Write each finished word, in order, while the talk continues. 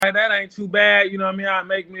right, that ain't too bad. You know what I mean? I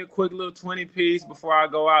make me a quick little 20 piece before I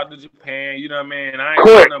go out to Japan. You know what I mean? I ain't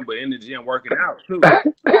doing Quick. nothing but in the gym working out too. I'm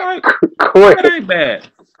like, that Quick. ain't bad.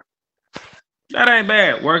 That ain't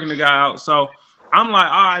bad. Working the guy out. So I'm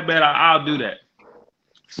like, all right, bet I'll do that.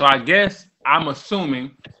 So I guess I'm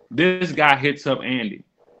assuming this guy hits up Andy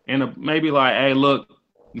and maybe like, hey, look,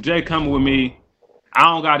 Jay coming with me. I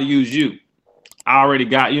don't got to use you. I already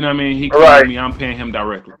got, you know what I mean? He coming with Right. me. I'm paying him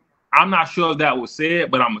directly. I'm not sure if that was said,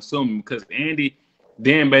 but I'm assuming because Andy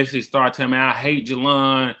then basically started telling me, I hate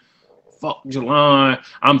Jalon. Fuck Jalon.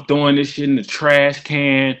 I'm throwing this shit in the trash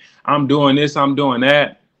can. I'm doing this. I'm doing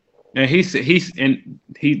that. And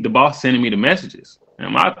the boss sending me the messages.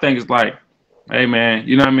 And my thing is like, hey man,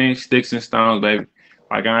 you know what I mean? Sticks and stones, baby.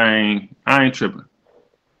 Like I ain't tripping.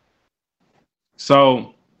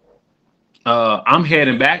 So I'm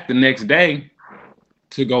heading back the next day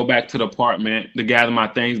to go back to the apartment to gather my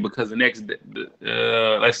things because the next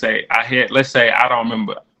let's say I don't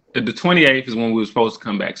remember, the 28th is when we were supposed to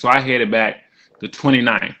come back, so I headed back the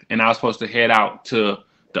 29th and I was supposed to head out to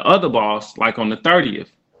the other boss like on the 30th.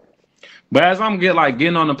 But as I'm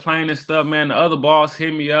getting on the plane and stuff, man, the other boss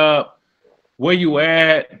hit me up, where you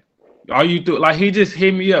at, are you through, like he just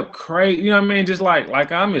hit me up crazy, you know what I mean, just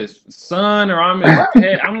like I'm his son or I'm his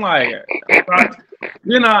pet. I'm like,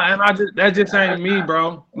 you know, and that just ain't me,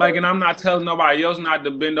 bro. Like, and I'm not telling nobody else not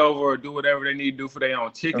to bend over or do whatever they need to do for their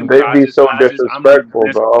own chicken, but They be so I'm in a disrespectful,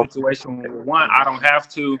 desperate bro. situation where one, I don't have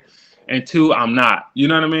to, and two, I'm not. You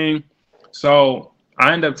know what I mean? So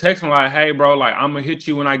I end up texting like, hey, bro, like I'm gonna hit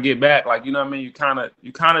you when I get back. Like, you know what I mean? You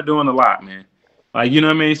kind of doing a lot, man. Like, you know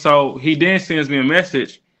what I mean? So he then sends me a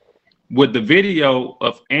message with the video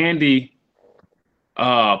of Andy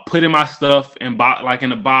putting my stuff like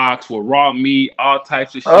in a box with raw meat, all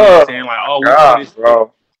types of shit, Oh saying like, my "Oh, we put god, this shit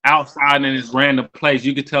bro. outside in this random place.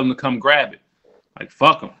 You could tell them to come grab it." Like,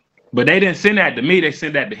 fuck them. But they didn't send that to me. They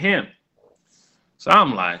sent that to him. So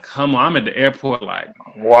I'm like, come on. I'm at the airport. Like,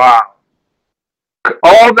 Wow.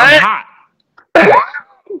 All I'm that? hot.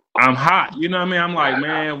 I'm hot. You know what I mean? I'm like,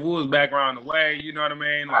 man, Wool's back around the way. You know what I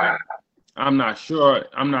mean? Like, I'm not sure.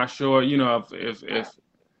 I'm not sure. You know, if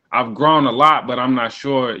I've grown a lot, but I'm not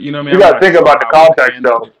sure. You know what I You mean? I'm gotta not think sure about the how I would have context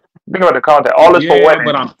handled though. it. Think about the context. All this for Yeah, but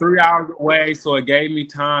women. I'm 3 hours away, so it gave me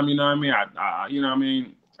time. You know what I mean? You know what I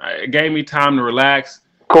mean? It gave me time to relax.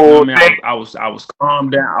 You know Cool what I mean? thing. I was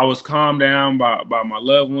calmed down. I was calmed down by my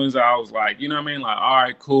loved ones. I was like, you know what I mean? Like, all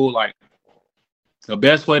right, cool. Like, the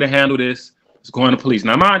best way to handle this is going to police.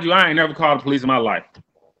 Now, mind you, I ain't never called the police in my life.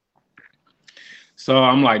 So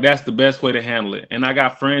I'm like, that's the best way to handle it. And I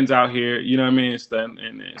got friends out here, you know what I mean?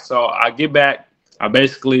 And so I get back. I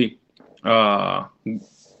basically, I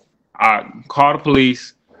call the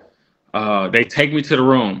police. They take me to the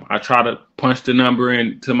room. I try to punch the number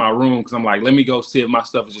into my room because I'm like, let me go see if my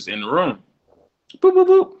stuff is just in the room. Boop, boop,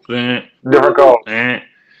 boop. Boop, Different boop, boop. calls.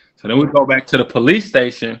 So then we go back to the police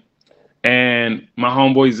station. And my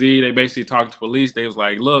homeboy Z, they basically talked to police. They was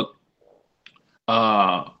like, look,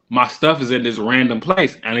 my stuff is in this random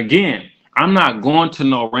place. And again, I'm not going to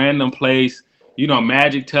no random place. You know,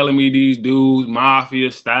 Magic telling me these dudes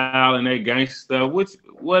mafia style and they gangster stuff, which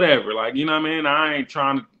whatever. Like, you know what I mean? I ain't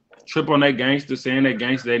trying to trip on that gangster, saying that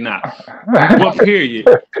gangster, they not. But period.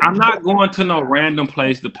 I'm not going to no random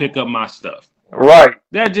place to pick up my stuff. Right.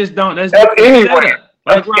 That just don't. That's That's just a anywhere. setup.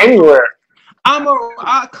 Like, That's bro, anywhere.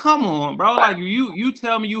 come on, bro. Like you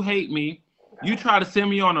tell me you hate me. You try to send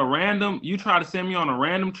me on a random. You try to send me on a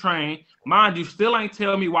random train. Mind you, still ain't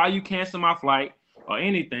tell me why you canceled my flight or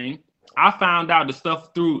anything. I found out the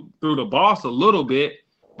stuff through the boss a little bit,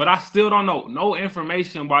 but I still don't know no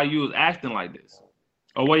information why you was acting like this,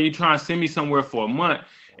 or why you trying to send me somewhere for a month.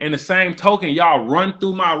 In the same token, y'all run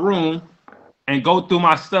through my room and go through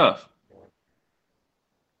my stuff.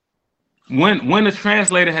 When the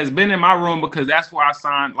translator has been in my room because that's where I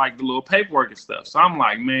signed like the little paperwork and stuff. So I'm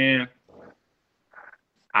like, man,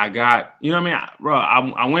 I got, you know what I mean, bro.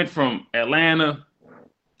 I went from Atlanta.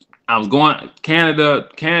 I was going Canada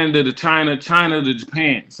to China, China to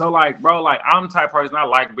Japan. So like, bro, like I'm the type of person I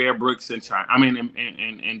like Bear Brooks in China. I mean,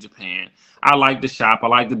 in Japan, I like the shop. I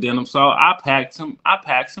like the denim. So I packed some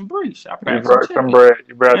breech. I You packed some brought some chicken bread.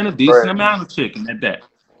 You brought and a some decent bread. amount of chicken at that.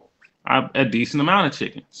 A decent amount of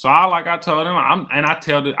chicken. So I told him, I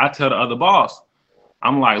tell the other boss,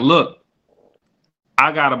 I'm like, look,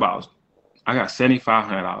 I got $7,500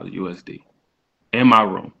 USD in my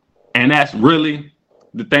room, and that's really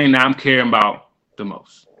the thing that I'm caring about the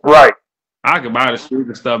most. Right. I could buy the shoes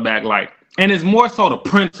and stuff back, like, and it's more so the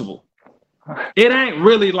principle. It ain't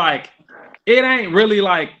really like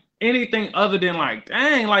anything other than like,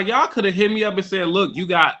 dang, like y'all could have hit me up and said, look, you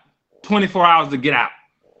got 24 hours to get out.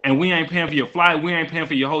 and we ain't paying for your flight, we ain't paying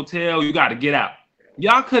for your hotel, you got to get out.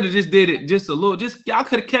 Y'all could have just did it just a little, y'all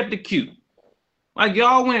could have kept it cute. Like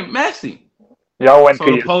y'all went messy. Y'all went So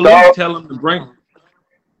to the your police stuff. tell them to the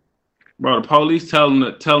police tell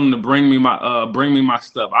them to bring me my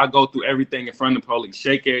stuff. I go through everything in front of the police,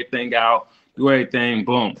 shake everything out, do everything,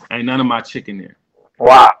 boom. Ain't none of my chicken there.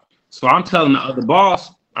 Wow. So I'm telling the other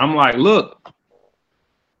boss, I'm like, look,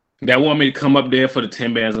 that want me to come up there for the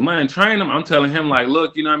 10 bands a month and train them. I'm telling him, like,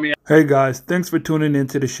 look, you know what I mean? Hey guys, thanks for tuning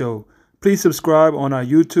into the show. Please subscribe on our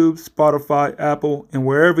YouTube, Spotify, Apple, and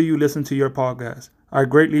wherever you listen to your podcast. I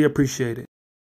greatly appreciate it.